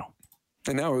Nick Foligno.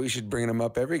 And now we should bring him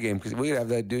up every game because we'd have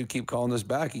that dude keep calling us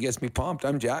back. He gets me pumped.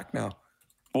 I'm Jack now.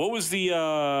 What was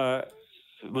the...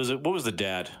 what was the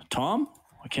dad? Tom?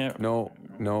 I can't. No.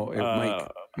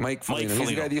 Mike Foligno. He's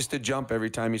the guy that used to jump every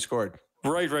time he scored.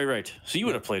 Right. So you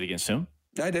would have played against him.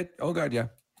 I did. Oh God, yeah.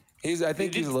 I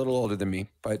think he's a little older than me,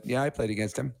 but yeah, I played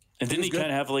against him. And didn't he kind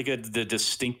of have like the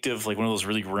distinctive, like one of those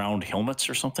really round helmets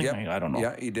or something? Yep. I don't know.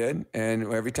 Yeah, he did.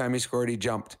 And every time he scored, he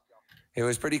jumped. It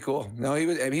was pretty cool. No, he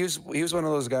was one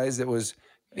of those guys that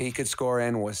he could score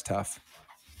and was tough.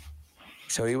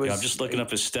 So he was. Yeah, I'm just looking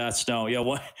up his stats now. Yeah,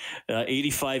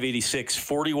 85-86,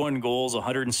 41 goals,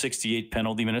 168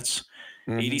 penalty minutes.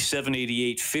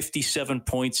 87-88, 57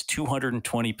 points,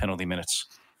 220 penalty minutes.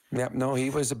 Yep. No, he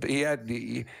was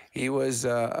belligerent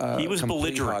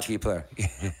hockey player.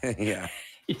 Yeah.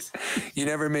 You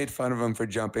never made fun of him for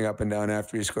jumping up and down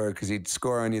after he scored because he'd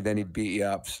score on you, then he'd beat you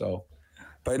up. So,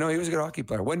 but no, he was a good hockey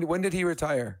player. When did he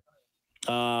retire?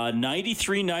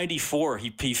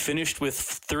 93-94. He finished with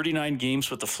 39 games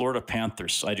with the Florida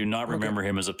Panthers. I do not remember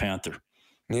him as a Panther.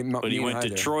 But he went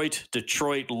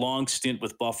Detroit, long stint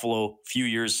with Buffalo, few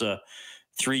years,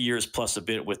 3 years plus a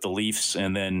bit with the Leafs,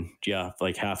 and then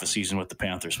like half a season with the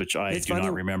Panthers, which I do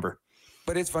not remember.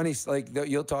 But it's funny, like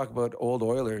you'll talk about old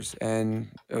Oilers, and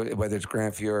whether it's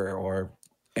Grant Fuhr or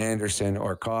Anderson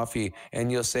or Coffey, and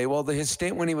you'll say, well, his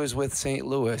stint when he was with St.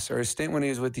 Louis or his stint when he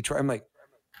was with Detroit. I'm like,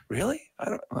 really?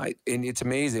 And it's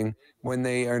amazing when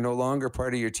they are no longer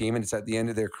part of your team and it's at the end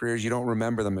of their careers, you don't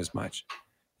remember them as much.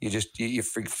 You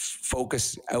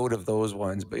focus out of those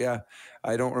ones. But yeah,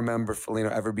 I don't remember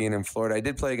Foligno ever being in Florida. I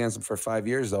did play against him for 5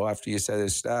 years though. After you said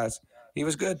his stats, he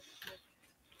was good.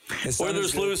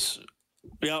 Oilers lose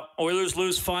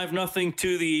 5-0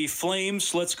 to the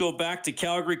Flames. Let's go back to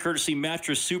Calgary, courtesy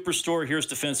Mattress Superstore. Here's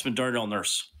defenseman Darnell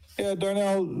Nurse. Yeah,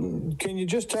 Darnell, can you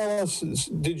just tell us,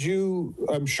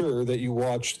 I'm sure that you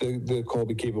watched the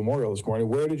Colby Key Memorial this morning.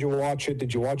 Where did you watch it?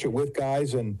 Did you watch it with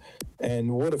guys? And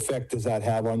what effect does that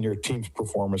have on your team's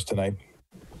performance tonight?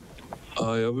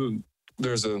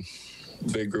 There's a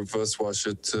big group of us watched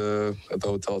it at the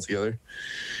hotel together.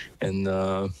 And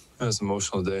it was an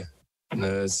emotional day. And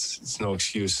it's no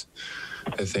excuse.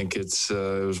 I think it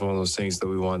was one of those things that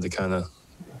we wanted to kind of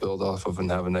build off of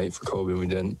and have a night for Colby, and we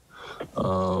didn't.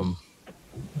 But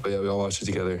yeah, we all watched it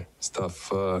together. It's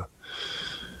tough.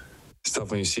 It's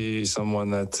tough when you see someone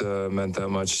that meant that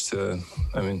much to,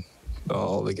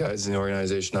 all the guys in the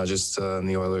organization, not just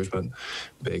the Oilers, but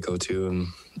Bayko too, and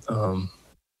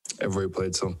everybody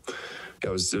played. So yeah,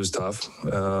 it was tough.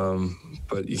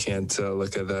 But you can't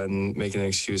look at that and make an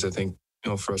excuse. I think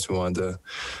for us, we wanted to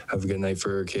have a good night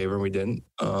for Kaver, and we didn't.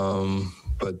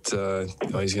 But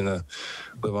he's gonna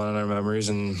live on in our memories,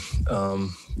 and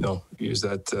use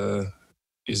the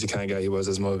kind of guy he was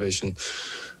as motivation.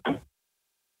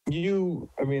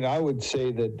 I would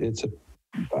say that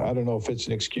I don't know if it's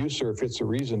an excuse or if it's a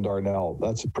reason, Darnell.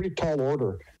 That's a pretty tall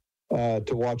order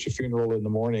to watch a funeral in the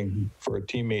morning for a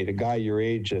teammate, a guy your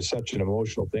age. Is such an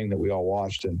emotional thing that we all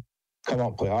watched, and come out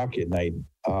and play hockey at night.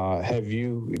 Do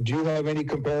you have any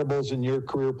comparables in your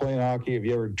career playing hockey? Have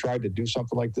you ever tried to do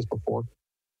something like this before?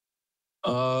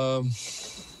 No,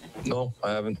 I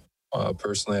haven't.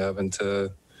 Personally, I haven't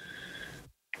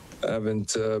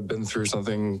been through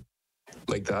something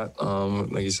like that.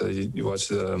 Like you said, you watched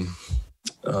the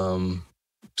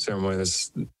ceremony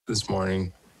this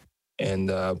morning and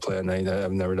play at night.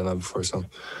 I've never done that before, so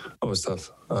that was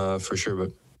tough for sure.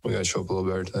 But we got to show up a little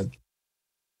better tonight.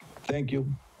 Thank you.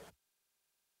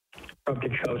 Rob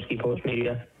Kachowski, Post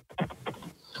Media.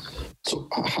 So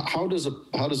how does a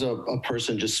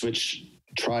person just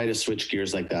try to switch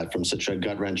gears like that from such a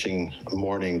gut-wrenching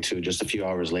morning to just a few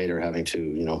hours later having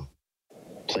to,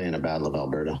 play in a Battle of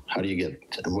Alberta? What do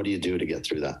you do to get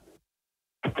through that?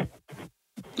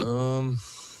 No,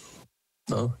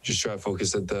 just try to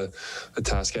focus at the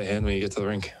task at hand when you get to the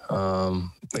rink.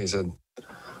 Like I said,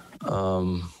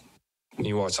 when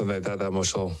you watch something like that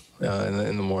emotional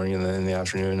in the morning and in the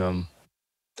afternoon,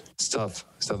 it's tough.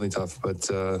 It's definitely tough. But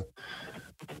I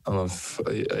don't know if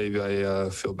I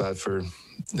feel bad for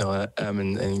Em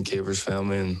and Kaver's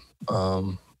family,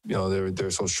 and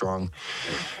they're so strong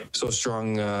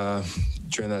during the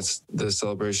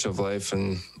celebration of life,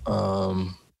 and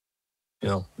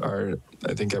I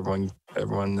think everyone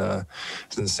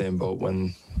is in the same boat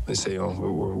when they say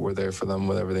we're there for them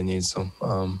whatever they need. So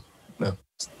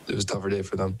it was a tougher day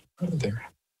for them, I think.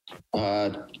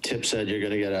 Tip said you're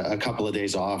going to get a couple of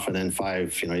days off, and then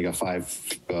you got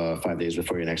 5 days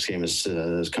before your next game.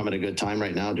 Is coming a good time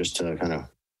right now, just to kind of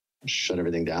shut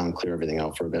everything down, clear everything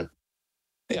out for a bit?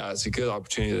 Yeah, it's a good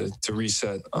opportunity to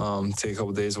reset, take a couple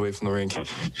of days away from the rink,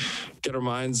 get our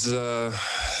minds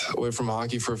away from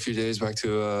hockey for a few days, back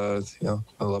to our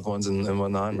loved ones and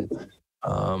whatnot.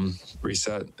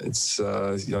 Reset. It's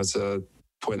it's a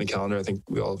point in the calendar I think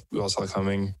we all saw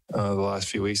coming the last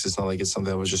few weeks. It's not like it's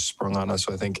something that was just sprung on us.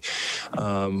 So I think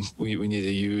we need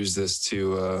to use this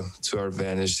to our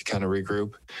advantage to kind of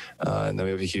regroup, and then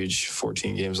we have a huge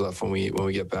 14 games left when we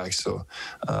get back. So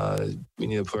we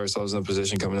need to put ourselves in a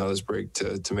position coming out of this break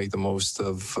to make the most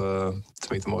of the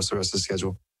rest of the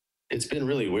schedule. It's been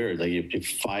really weird. Like you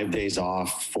 5 days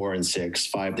off, 4 and 6,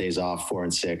 5 days off, 4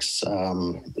 and 6.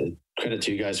 Credit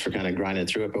to you guys for kind of grinding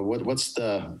through it. But what's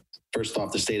first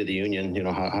off, the state of the union?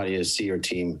 How do you see your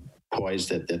team poised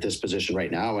at this position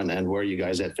right now, and where are you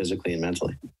guys at physically and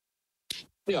mentally?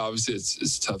 Yeah, obviously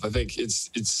it's tough. I think it's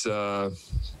if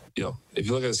you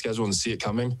look at the schedule and see it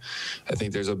coming, I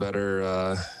think there's a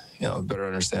better better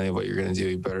understanding of what you're going to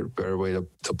do, better way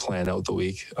to plan out the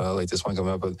week, like this one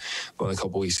coming up. But a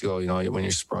couple of weeks ago, when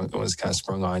it's kind of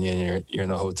sprung on you and you're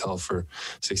in a hotel for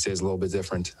 6 days, a little bit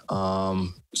different.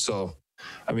 So,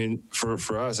 I mean,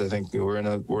 for us, I think we're in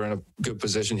a good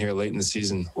position here late in the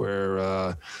season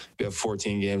where we have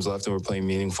 14 games left and we're playing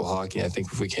meaningful hockey. I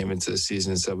think if we came into the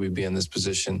season and said we'd be in this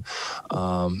position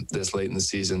this late in the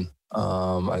season,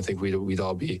 I think we'd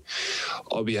all be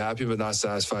happy but not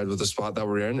satisfied with the spot that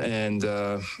we're in, and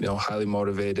highly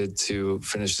motivated to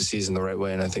finish the season the right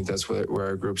way. And I think that's where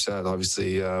our group's at.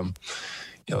 Obviously,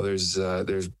 there's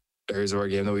areas of our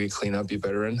game that we can clean up, be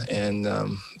better in, and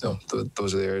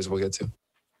those are the areas we'll get to.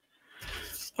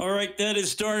 All right, that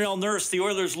is Darnell Nurse. The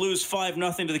Oilers lose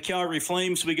 5-0 to the Calgary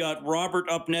Flames. We got Robert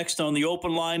up next on the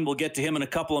open line. We'll get to him in a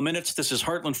couple of minutes. This is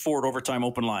Heartland Ford Overtime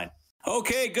Open Line.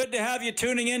 Okay, good to have you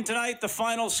tuning in tonight. The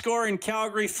final score in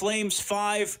Calgary: Flames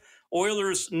 5,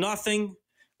 Oilers 0.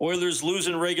 Oilers lose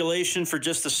in regulation for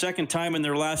just the second time in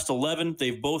their last 11.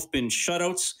 They've both been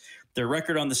shutouts. Their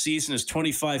record on the season is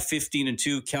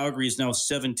 25-15-2. Calgary is now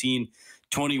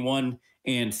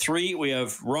 17-21-3. We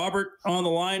have Robert on the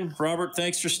line. Robert,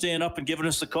 thanks for staying up and giving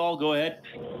us a call. Go ahead.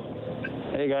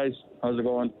 Hey guys, how's it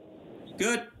going?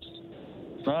 Good.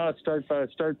 Start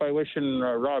by wishing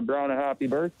Rob Brown a happy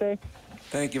birthday.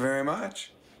 Thank you very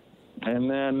much.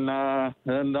 And then I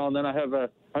have a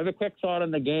quick thought on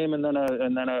the game, and then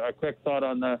a quick thought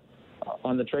on the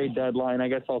trade deadline. I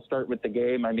guess I'll start with the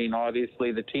game. I mean,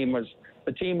 obviously the team was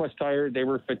tired. They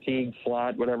were fatigued,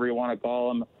 flat, whatever you want to call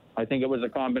them. I think it was a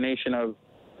combination of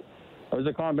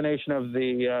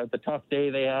the tough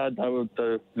day they had,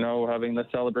 having the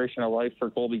celebration of life for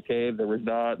Colby Cave. There was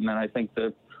that, and then I think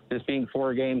this being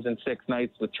 4 games and 6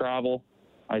 nights with travel,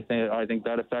 I think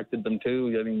that affected them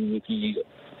too. I mean,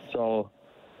 so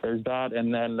there's that,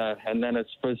 and then as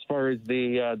far as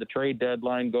the trade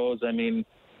deadline goes, I mean,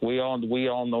 we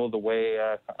all know the way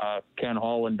Ken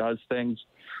Holland does things.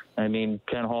 I mean,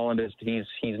 Ken Holland he's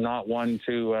not one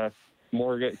to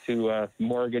mortgage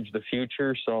the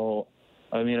future. So,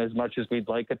 I mean, as much as we'd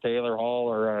like a Taylor Hall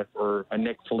or a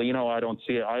Nick Foligno, I don't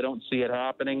see it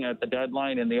happening at the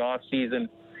deadline in the off season.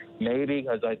 Maybe,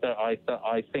 because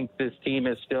I think this team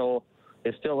is still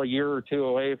a year or two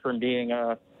away from being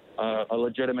a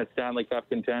legitimate Stanley Cup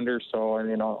contender. So, I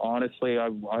mean, honestly, I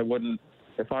wouldn't,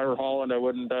 if I were Holland, I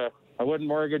wouldn't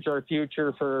mortgage our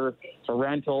future for a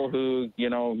rental who,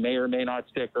 may or may not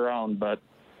stick around. But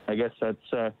I guess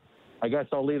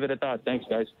I'll leave it at that. Thanks,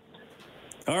 guys.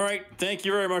 All right. Thank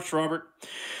you very much, Robert.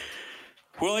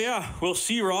 Well, yeah, we'll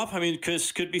see, Rob. I mean,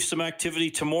 because could be some activity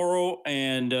tomorrow,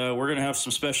 and we're going to have some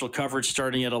special coverage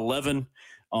starting at 11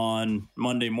 on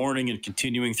Monday morning and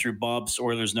continuing through Bob's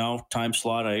Oilers Now time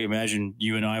slot. I imagine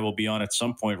you and I will be on at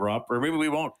some point, Rob, or maybe we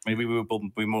won't. Maybe we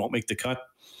won't make the cut.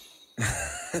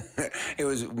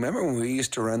 Remember when we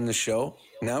used to run the show?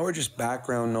 Now we're just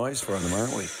background noise for them,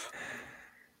 aren't we?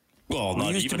 Well,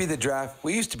 we used to be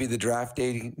the draft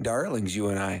day darlings, you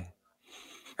and I.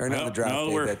 Or not the draft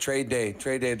day, the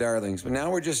trade day darlings. But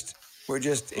now we're just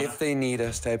if they need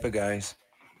us type of guys.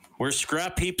 We're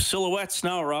Scrap Heap Silhouettes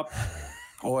now, Rob.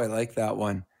 Oh, I like that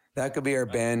one. That could be our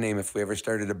band name if we ever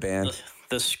started a band.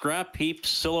 The Scrap Heap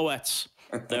Silhouettes.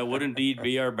 That would indeed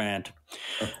be our band.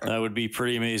 That would be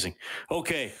pretty amazing.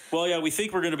 Okay. Well, yeah, we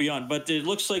think we're going to be on, but it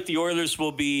looks like the Oilers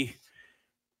will be.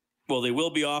 Well, they will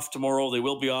be off tomorrow. They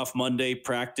will be off Monday,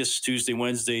 practice Tuesday,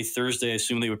 Wednesday, Thursday. I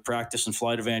assume they would practice and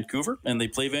fly to Vancouver, and they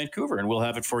play Vancouver. And we'll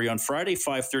have it for you on Friday,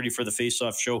 5:30 for the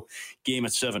face-off show, game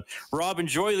at 7. Rob,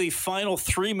 enjoy the final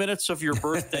 3 minutes of your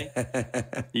birthday.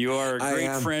 You are a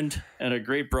great friend and a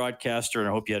great broadcaster, and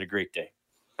I hope you had a great day.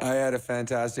 I had a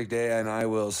fantastic day, and I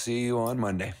will see you on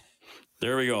Monday.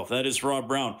 There we go. That is Rob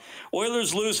Brown.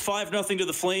 Oilers lose 5-0 to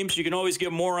the Flames. You can always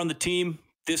get more on the team,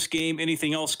 this game,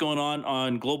 anything else going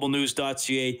on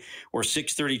globalnews.ca or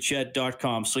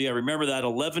 630ched.com. So, yeah, remember that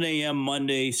 11 a.m.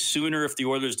 Monday, sooner if the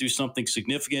Oilers do something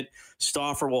significant.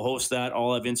 Stauffer will host that.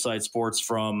 I'll have Inside Sports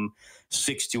from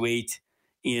 6 to 8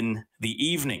 in the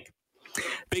evening.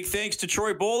 Big thanks to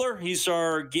Troy Bowler. He's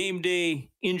our game day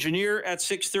engineer at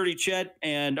 630 Ched,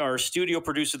 and our studio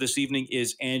producer this evening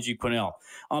is Angie Quinnell.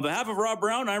 On behalf of Rob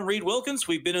Brown, I'm Reed Wilkins.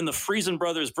 We've been in the Friesen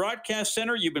Brothers Broadcast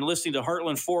Center. You've been listening to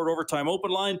Heartland Ford Overtime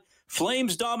Open Line.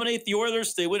 Flames dominate the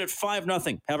Oilers. They win at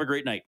 5-0. Have a great night.